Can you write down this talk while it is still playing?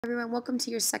Everyone, welcome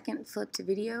to your second flipped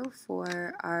video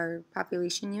for our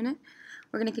population unit.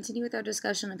 We're going to continue with our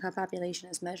discussion of how population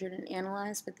is measured and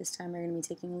analyzed, but this time we're going to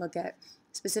be taking a look at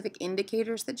specific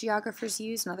indicators that geographers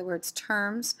use, in other words,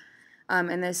 terms.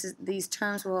 These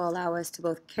terms will allow us to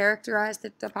both characterize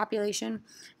the population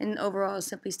and overall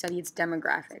simply study its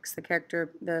demographics,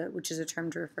 which is a term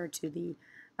to refer to the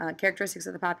characteristics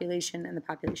of the population and the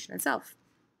population itself.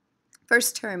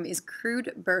 First term is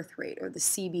crude birth rate, or the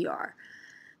CBR.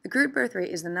 The crude birth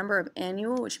rate is the number of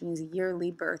annual, which means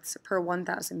yearly, births per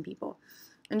 1,000 people.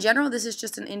 In general, this is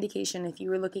just an indication if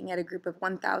you were looking at a group of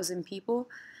 1,000 people,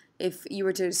 if you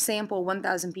were to sample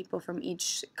 1,000 people from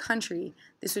each country,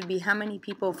 this would be how many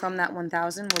people from that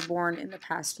 1,000 were born in the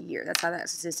past year. That's how that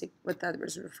statistic, what that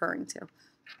was referring to.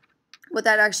 What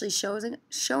that actually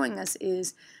showing us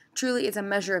is truly it's a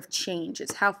measure of change.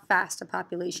 It's how fast a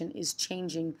population is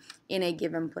changing in a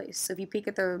given place. So if you peek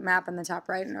at the map on the top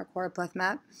right in our choropleth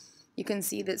map, you can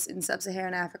see that in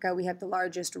sub-Saharan Africa we have the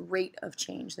largest rate of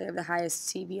change. They have the highest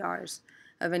CBRs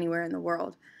of anywhere in the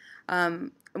world.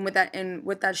 And what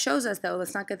that shows us, though,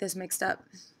 let's not get this mixed up.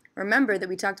 Remember that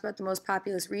we talked about the most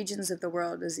populous regions of the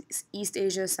world as East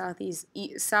Asia, Southeast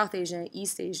Asia,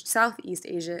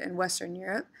 and Western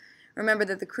Europe. Remember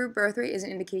that the crude birth rate is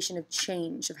an indication of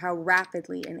change, of how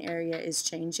rapidly an area is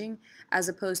changing, as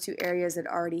opposed to areas that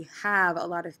already have a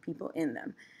lot of people in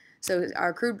them. So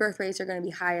our crude birth rates are going to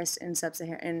be highest in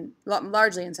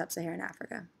largely in sub-Saharan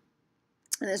Africa.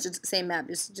 And it's just the same map,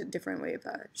 just a different way of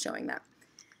showing that.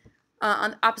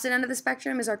 On the opposite end of the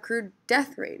spectrum is our crude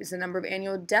death rate, is the number of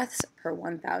annual deaths per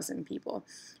 1,000 people.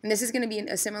 And this is going to be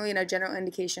similarly a general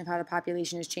indication of how the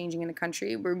population is changing in a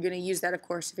country. We're going to use that, of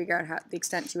course, to figure out the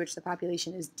extent to which the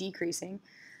population is decreasing.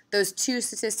 Those two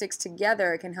statistics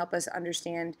together can help us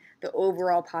understand the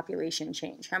overall population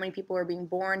change. How many people are being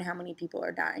born, how many people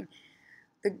are dying.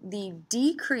 The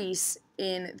decrease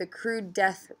in the crude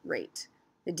death rate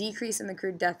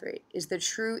is the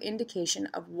true indication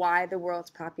of why the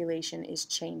world's population is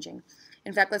changing.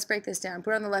 In fact, let's break this down.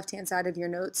 Put on the left-hand side of your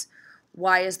notes,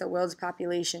 why is the world's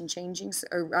population changing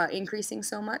or increasing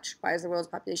so much? Why is the world's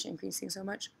population increasing so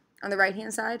much? On the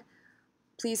right-hand side,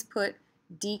 please put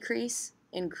decrease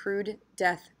in crude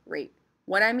death rate.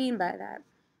 What I mean by that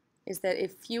is that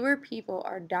if fewer people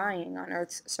are dying on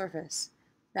Earth's surface,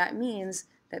 that means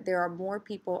that there are more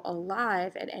people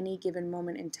alive at any given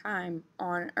moment in time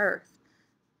on Earth.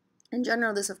 In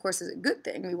general, this, of course, is a good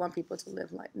thing. We want people to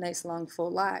live nice, long,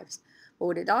 full lives. But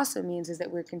what it also means is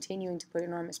that we're continuing to put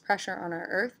enormous pressure on our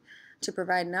Earth to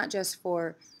provide not just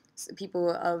for people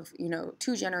of,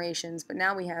 2 generations, but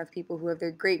now we have people who have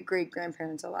their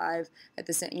great-great-grandparents alive at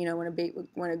the same,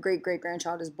 when a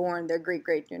great-great-grandchild is born, their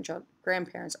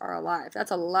great-great-grandparents are alive.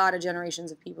 That's a lot of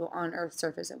generations of people on Earth's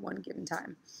surface at one given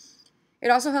time. It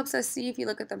also helps us see, if you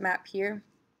look at the map here,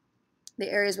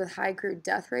 the areas with high crude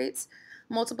death rates.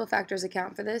 Multiple factors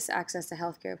account for this, access to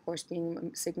healthcare, of course,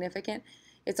 being significant.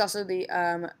 It's also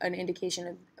an indication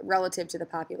of relative to the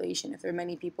population. If there are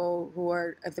many people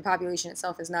if the population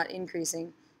itself is not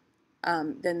increasing,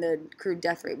 then the crude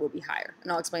death rate will be higher.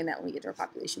 And I'll explain that when we get to our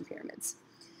population pyramids.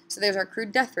 So there's our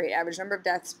crude death rate, average number of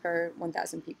deaths per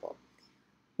 1,000 people.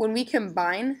 When we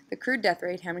combine the crude death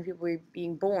rate, how many people are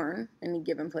being born in any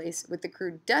given place, with the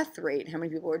crude death rate, how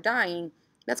many people are dying,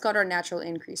 that's called our natural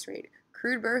increase rate.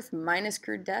 Crude birth minus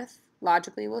crude death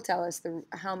logically will tell us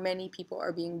how many people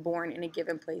are being born in a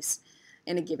given place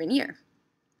in a given year.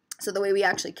 So the way we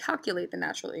actually calculate the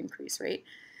natural increase rate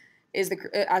is,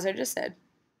 as I just said,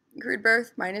 crude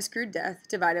birth minus crude death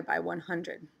divided by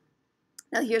 100.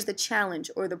 Now here's the challenge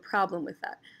or the problem with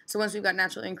that. So once we've got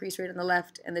natural increase rate on the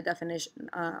left and the definition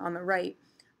on the right,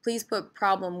 please put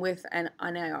problem with an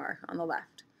IR on the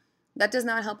left. That does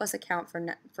not help us account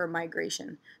for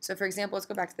migration. So for example, let's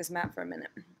go back to this map for a minute.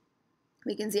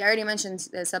 We can see, I already mentioned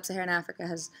that sub-Saharan Africa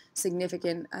has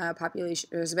significant population,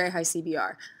 there's a very high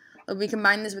CBR. If we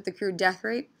combine this with the crude death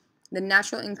rate, the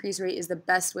natural increase rate is the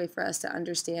best way for us to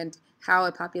understand how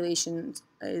a population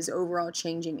is overall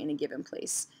changing in a given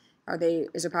place.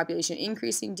 Is the population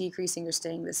increasing, decreasing, or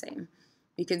staying the same?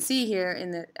 You can see here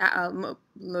in the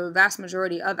vast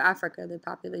majority of Africa, the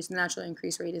natural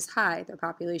increase rate is high. The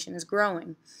population is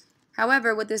growing.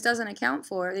 However, what this doesn't account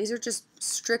for, these are just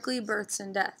strictly births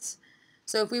and deaths.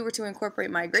 So if we were to incorporate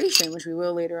migration, which we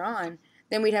will later on,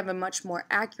 then we'd have a much more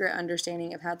accurate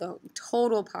understanding of how the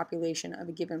total population of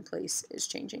a given place is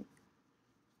changing.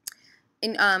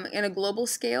 In a global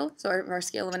scale, so our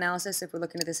scale of analysis, if we're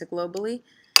looking at this globally,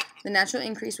 the natural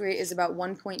increase rate is about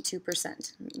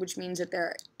 1.2%, which means that there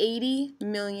are 80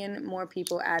 million more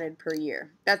people added per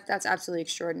year. That's absolutely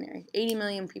extraordinary. 80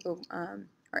 million people are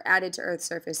added to Earth's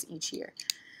surface each year.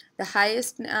 The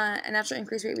highest natural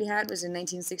increase rate we had was in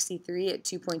 1963 at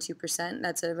 2.2%.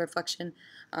 That's a reflection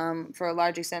for a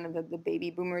large extent of the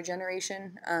baby boomer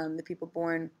generation, the people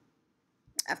born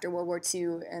after World War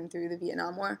II and through the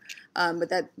Vietnam War. But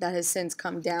that has since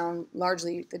come down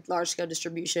largely. The large-scale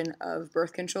distribution of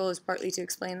birth control is partly to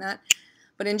explain that.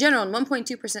 But in general,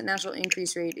 1.2% natural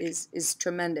increase rate is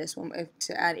tremendous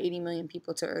to add 80 million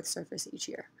people to Earth's surface each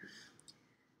year,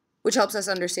 which helps us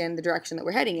understand the direction that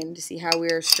we're heading in, to see how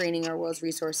we're straining our world's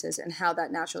resources and how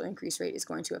that natural increase rate is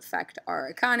going to affect our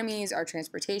economies, our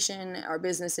transportation, our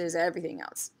businesses, everything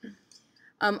else.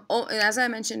 And as I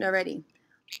mentioned already,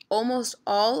 almost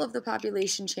all of the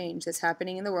population change that's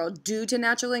happening in the world due to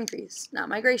natural increase, not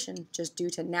migration, just due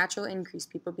to natural increase,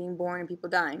 people being born and people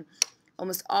dying,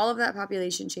 almost all of that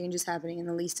population change is happening in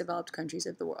the least developed countries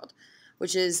of the world,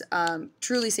 which is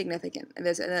truly significant.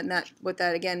 And what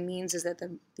that again means is that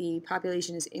the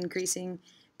population is increasing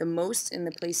the most in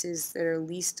the places that are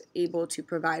least able to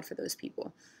provide for those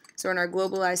people. So in our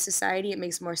globalized society, it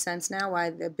makes more sense now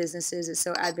why the businesses is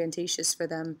so advantageous for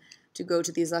them to go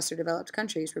to these lesser developed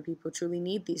countries where people truly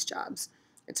need these jobs.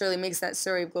 It certainly makes that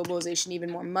story of globalization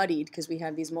even more muddied because we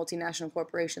have these multinational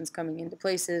corporations coming into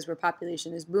places where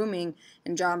population is booming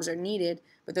and jobs are needed,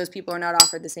 but those people are not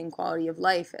offered the same quality of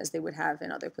life as they would have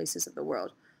in other places of the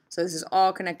world. So this is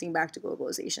all connecting back to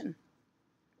globalization,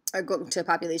 or to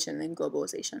population and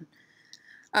globalization.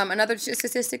 Another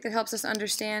statistic that helps us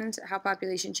understand how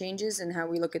population changes and how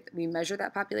we measure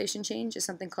that population change is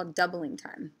something called doubling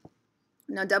time.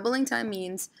 Now, doubling time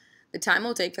means the time it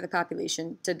will take for the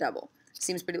population to double.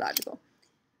 Seems pretty logical.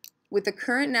 With the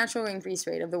current natural increase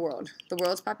rate of the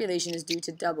world's population is due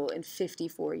to double in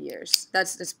 54 years.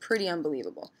 That's pretty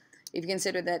unbelievable. If you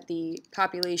consider that the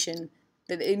population,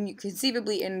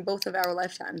 conceivably in both of our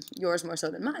lifetimes, yours more so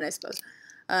than mine, I suppose,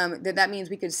 that means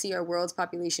we could see our world's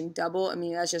population double. I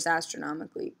mean, that's just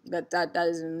astronomically. That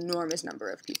is an enormous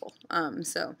number of people.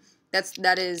 So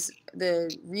that is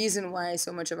the reason why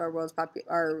so much of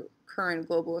our current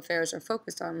global affairs are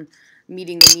focused on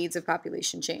meeting the needs of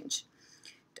population change.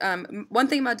 One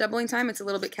thing about doubling time, it's a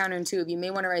little bit counterintuitive. You may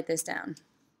want to write this down.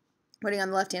 Putting on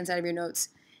the left-hand side of your notes,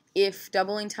 if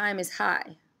doubling time is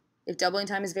high, if doubling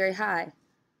time is very high,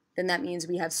 then that means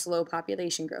we have slow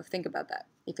population growth. Think about that.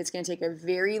 If it's going to take a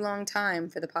very long time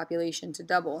for the population to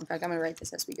double, in fact, I'm going to write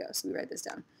this as we go, so we write this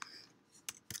down.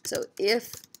 So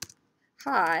if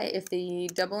the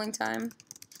doubling time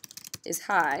is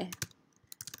high,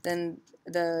 then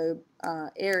the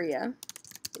area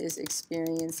is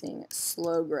experiencing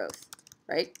slow growth,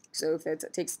 right? So if it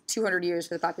takes 200 years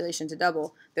for the population to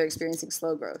double, they're experiencing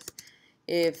slow growth.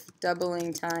 If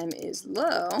doubling time is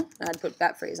low, I'd put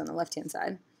that phrase on the left-hand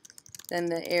side, then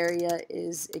the area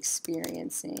is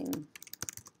experiencing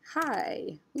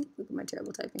high, look at my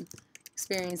terrible typing,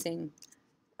 experiencing,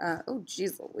 oh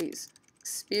geez Louise,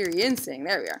 experiencing,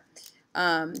 there we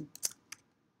are,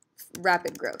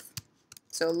 rapid growth.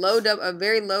 So a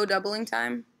very low doubling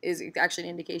time is actually an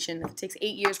indication if it takes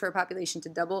 8 years for a population to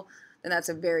double, then that's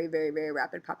a very, very, very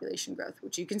rapid population growth,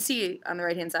 which you can see on the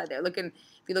right-hand side there. If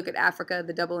you look at Africa,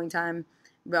 the doubling time,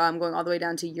 going all the way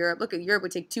down to Europe. Look at Europe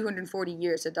would take 240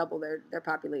 years to double their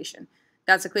population.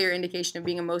 That's a clear indication of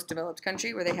being a most developed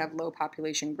country where they have low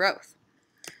population growth.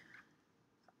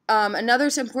 Another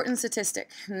important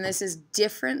statistic, and this is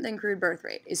different than crude birth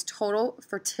rate, is total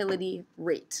fertility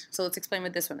rate. So let's explain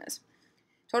what this one is.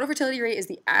 Total fertility rate is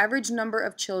the average number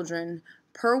of children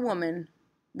per woman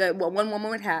that one woman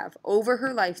would have over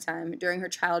her lifetime during her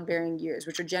childbearing years,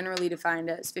 which are generally defined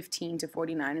as 15 to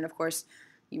 49. And of course,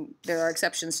 there are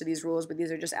exceptions to these rules, but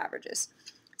these are just averages.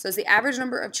 So it's the average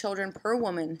number of children per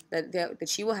woman that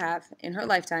she will have in her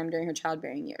lifetime during her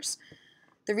childbearing years.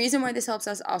 The reason why this helps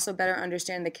us also better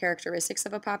understand the characteristics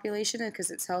of a population is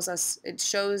because it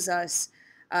shows us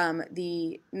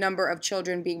the number of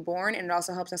children being born, and it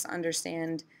also helps us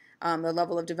understand the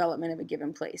level of development of a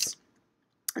given place.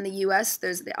 In the U.S.,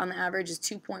 on the average is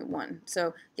 2.1.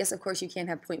 So yes, of course, you can't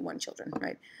have 0.1 children,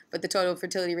 right? But the total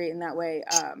fertility rate in that way,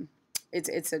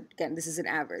 again, this is an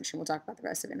average, and we'll talk about the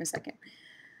rest of it in a second.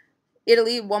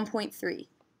 Italy, 1.3.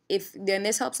 Then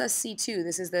this helps us see too.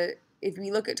 If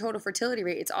we look at total fertility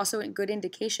rate, it's also a good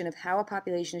indication of how a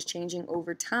population is changing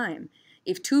over time.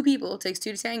 If two people, it takes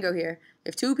two to tango here,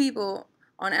 if two people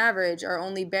on average are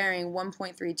only bearing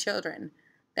 1.3 children,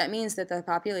 that means that the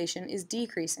population is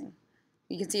decreasing.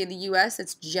 You can see in the U.S.,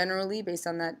 it's generally, based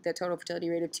on that total fertility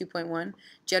rate of 2.1,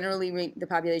 generally the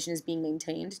population is being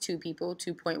maintained, 2 people,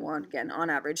 2.1, again, on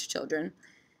average, children.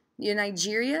 In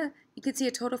Nigeria, you can see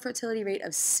a total fertility rate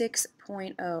of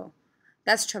 6.0.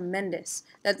 That's tremendous.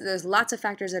 There's lots of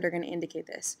factors that are going to indicate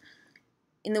this.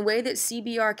 In the way that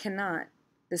CBR cannot,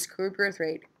 this crude birth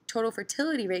rate, total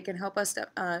fertility rate can help us to,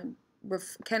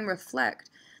 can reflect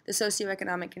the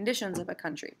socioeconomic conditions of a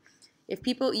country. If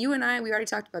people, you and I, we already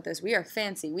talked about this, we are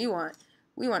fancy. We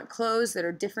want clothes that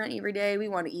are different every day. We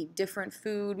want to eat different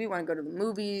food. We want to go to the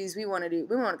movies. We want to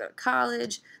go to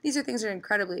college. These are things that are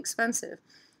incredibly expensive.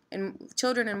 And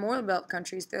children in more developed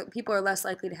countries, people are less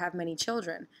likely to have many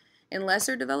children. In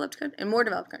lesser developed and more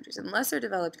developed countries, in lesser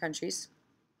developed countries,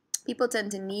 people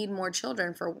tend to need more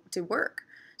children to work.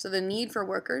 So the need for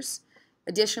workers.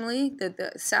 Additionally,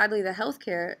 sadly, the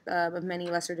healthcare of many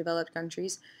lesser developed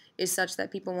countries is such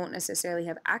that people won't necessarily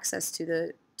have access to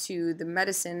the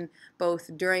medicine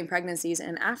both during pregnancies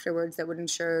and afterwards that would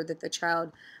ensure that the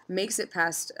child makes it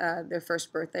past their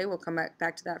first birthday. We'll come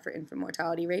back to that for infant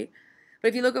mortality rate. But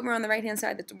if you look over on the right-hand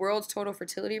side, the world's total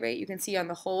fertility rate, you can see on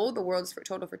the whole, the world's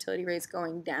total fertility rate is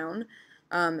going down.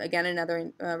 Again,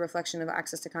 another reflection of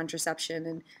access to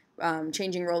contraception and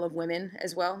changing role of women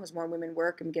as well, as more women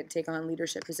work and take on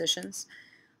leadership positions.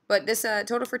 But this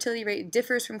total fertility rate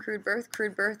differs from crude birth.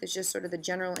 Crude birth is just sort of the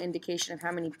general indication of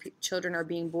how many children are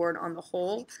being born on the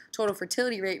whole. Total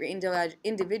fertility rate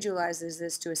individualizes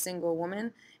this to a single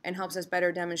woman and helps us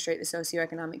better demonstrate the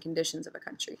socioeconomic conditions of a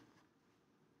country.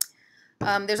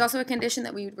 There's also a condition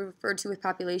that we refer to with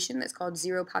population that's called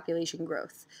zero population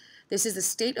growth. This is the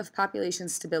state of population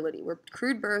stability, where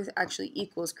crude birth actually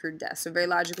equals crude death. So very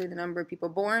logically, the number of people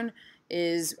born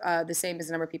is the same as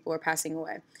the number of people who are passing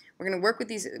away. We're going to work with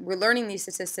these. We're learning these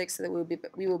statistics so that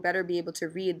we will better be able to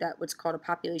read that what's called a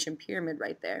population pyramid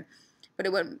right there.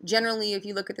 But generally, if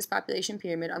you look at this population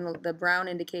pyramid, on the brown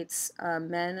indicates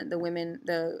men, the women,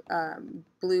 the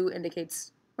blue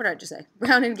indicates, what did I just say?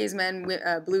 Brown indicates men,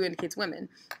 blue indicates women.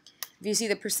 If you see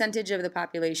the percentage of the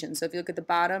population, so if you look at the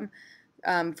bottom,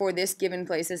 for this given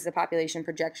place, this is the population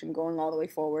projection going all the way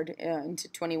forward into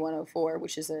 2104,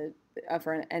 which is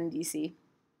for an NDC,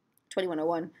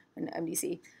 2101, an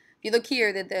MDC. If you look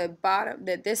here, that the bottom,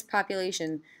 that this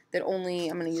population, that only,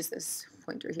 I'm going to use this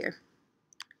pointer here,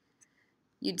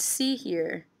 you'd see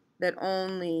here that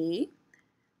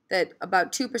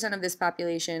about 2% of this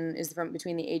population is from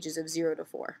between the ages of 0 to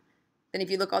 4. Then if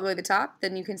you look all the way to the top,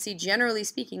 then you can see, generally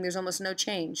speaking, there's almost no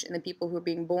change in the people who are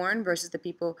being born versus the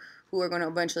people who are going to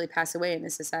eventually pass away in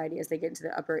this society as they get into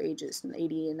the upper ages,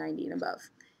 80 and 90 and above.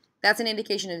 That's an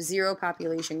indication of zero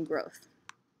population growth.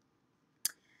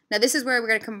 Now this is where we're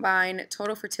going to combine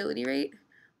total fertility rate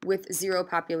with zero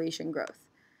population growth.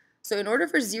 So in order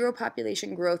for zero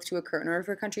population growth to occur, in order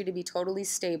for a country to be totally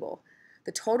stable,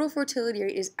 the total fertility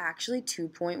rate is actually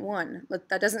 2.1. But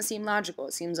that doesn't seem logical.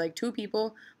 It seems like 2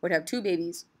 people would have 2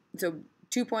 babies. So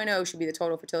 2.0 should be the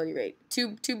total fertility rate.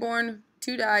 2 born,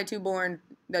 2 die, 2 born.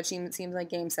 That seems like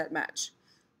game, set, match.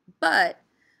 But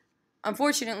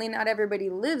unfortunately, not everybody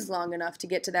lives long enough to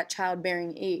get to that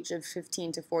childbearing age of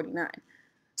 15 to 49.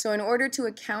 So in order to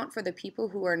account for the people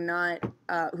who are not,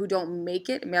 who don't make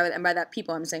it, and by that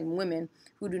people I'm saying women,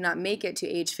 who do not make it to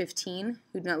age 15,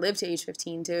 who do not live to age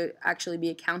 15 to actually be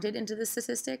accounted into the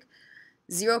statistic,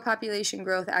 zero population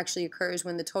growth actually occurs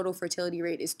when the total fertility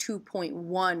rate is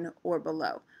 2.1 or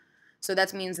below. So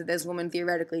that means that this woman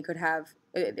theoretically could have,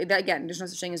 again, there's no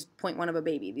such thing as 0.1 of a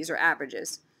baby. These are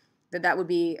averages. That would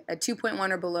be a 2.1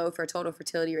 or below for a total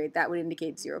fertility rate. That would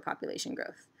indicate zero population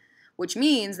growth. Which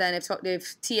means then if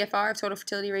TFR, if total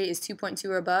fertility rate, is 2.2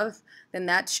 or above, then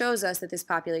that shows us that this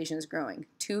population is growing.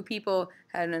 2 people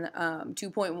had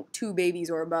 2.2 babies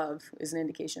or above is an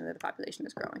indication that the population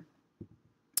is growing.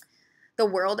 The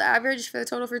world average for the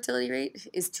total fertility rate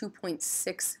is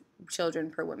 2.6 children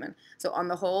per woman. So on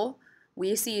the whole,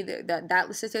 we see that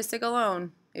statistic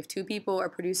alone, if 2 people are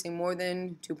producing more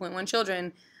than 2.1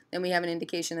 children, then we have an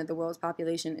indication that the world's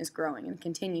population is growing and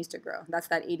continues to grow. That's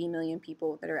that 80 million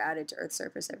people that are added to Earth's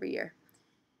surface every year.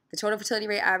 The total fertility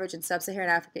rate average in sub-Saharan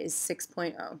Africa is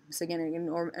 6.0. So again,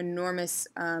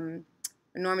 an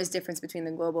enormous difference between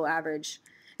the global average.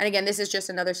 And again, this is just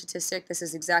another statistic.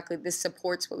 This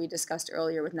supports what we discussed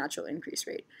earlier with natural increase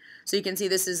rate. So you can see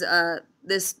this is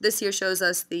this here shows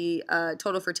us the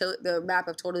the map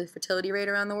of total fertility rate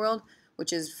around the world,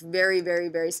 which is very, very,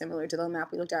 very similar to the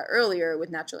map we looked at earlier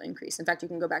with natural increase. In fact, you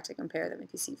can go back to compare them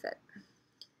if you see fit.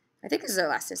 I think this is our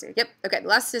last statistic. Yep. Okay, the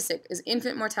last statistic is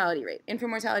infant mortality rate. Infant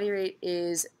mortality rate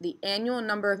is the annual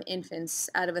number of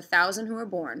infants out of 1,000 who are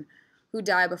born who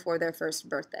die before their first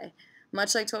birthday.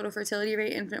 Much like total fertility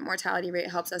rate, infant mortality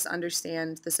rate helps us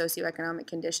understand the socioeconomic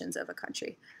conditions of a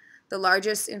country. The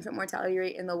largest infant mortality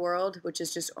rate in the world, which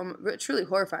is just truly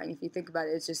horrifying if you think about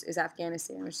it, is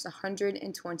Afghanistan, which is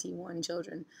 121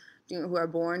 children who are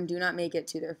born do not make it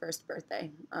to their first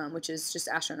birthday, which is just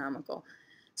astronomical.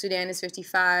 Sudan is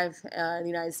 55, the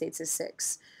United States is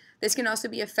 6. This can also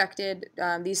be affected,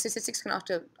 these statistics can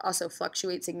also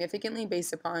fluctuate significantly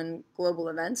based upon global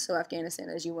events. So Afghanistan,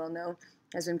 as you well know,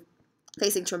 has been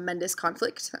facing tremendous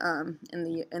conflict in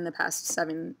the past like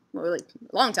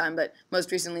a long time, but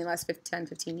most recently, the last 10,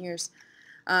 15 years.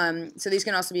 So these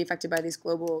can also be affected by these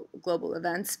global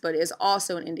events, but is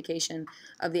also an indication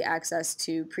of the access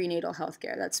to prenatal health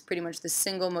care. That's pretty much the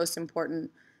single most important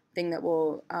thing that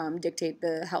will dictate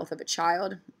the health of a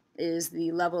child, is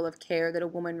the level of care that a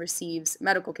woman receives,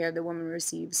 medical care the woman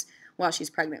receives while she's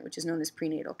pregnant, which is known as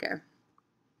prenatal care.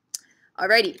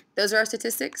 Alrighty, those are our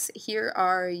statistics. Here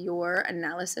are your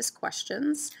analysis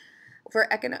questions. For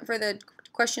the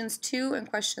questions 2 and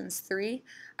questions 3,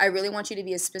 I really want you to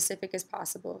be as specific as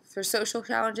possible. For social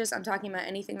challenges, I'm talking about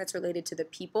anything that's related to the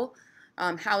people,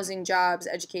 housing, jobs,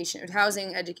 education,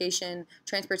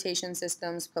 transportation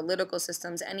systems, political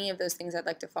systems, any of those things I'd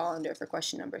like to fall under for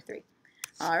question number 3.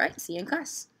 All right, see you in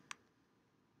class.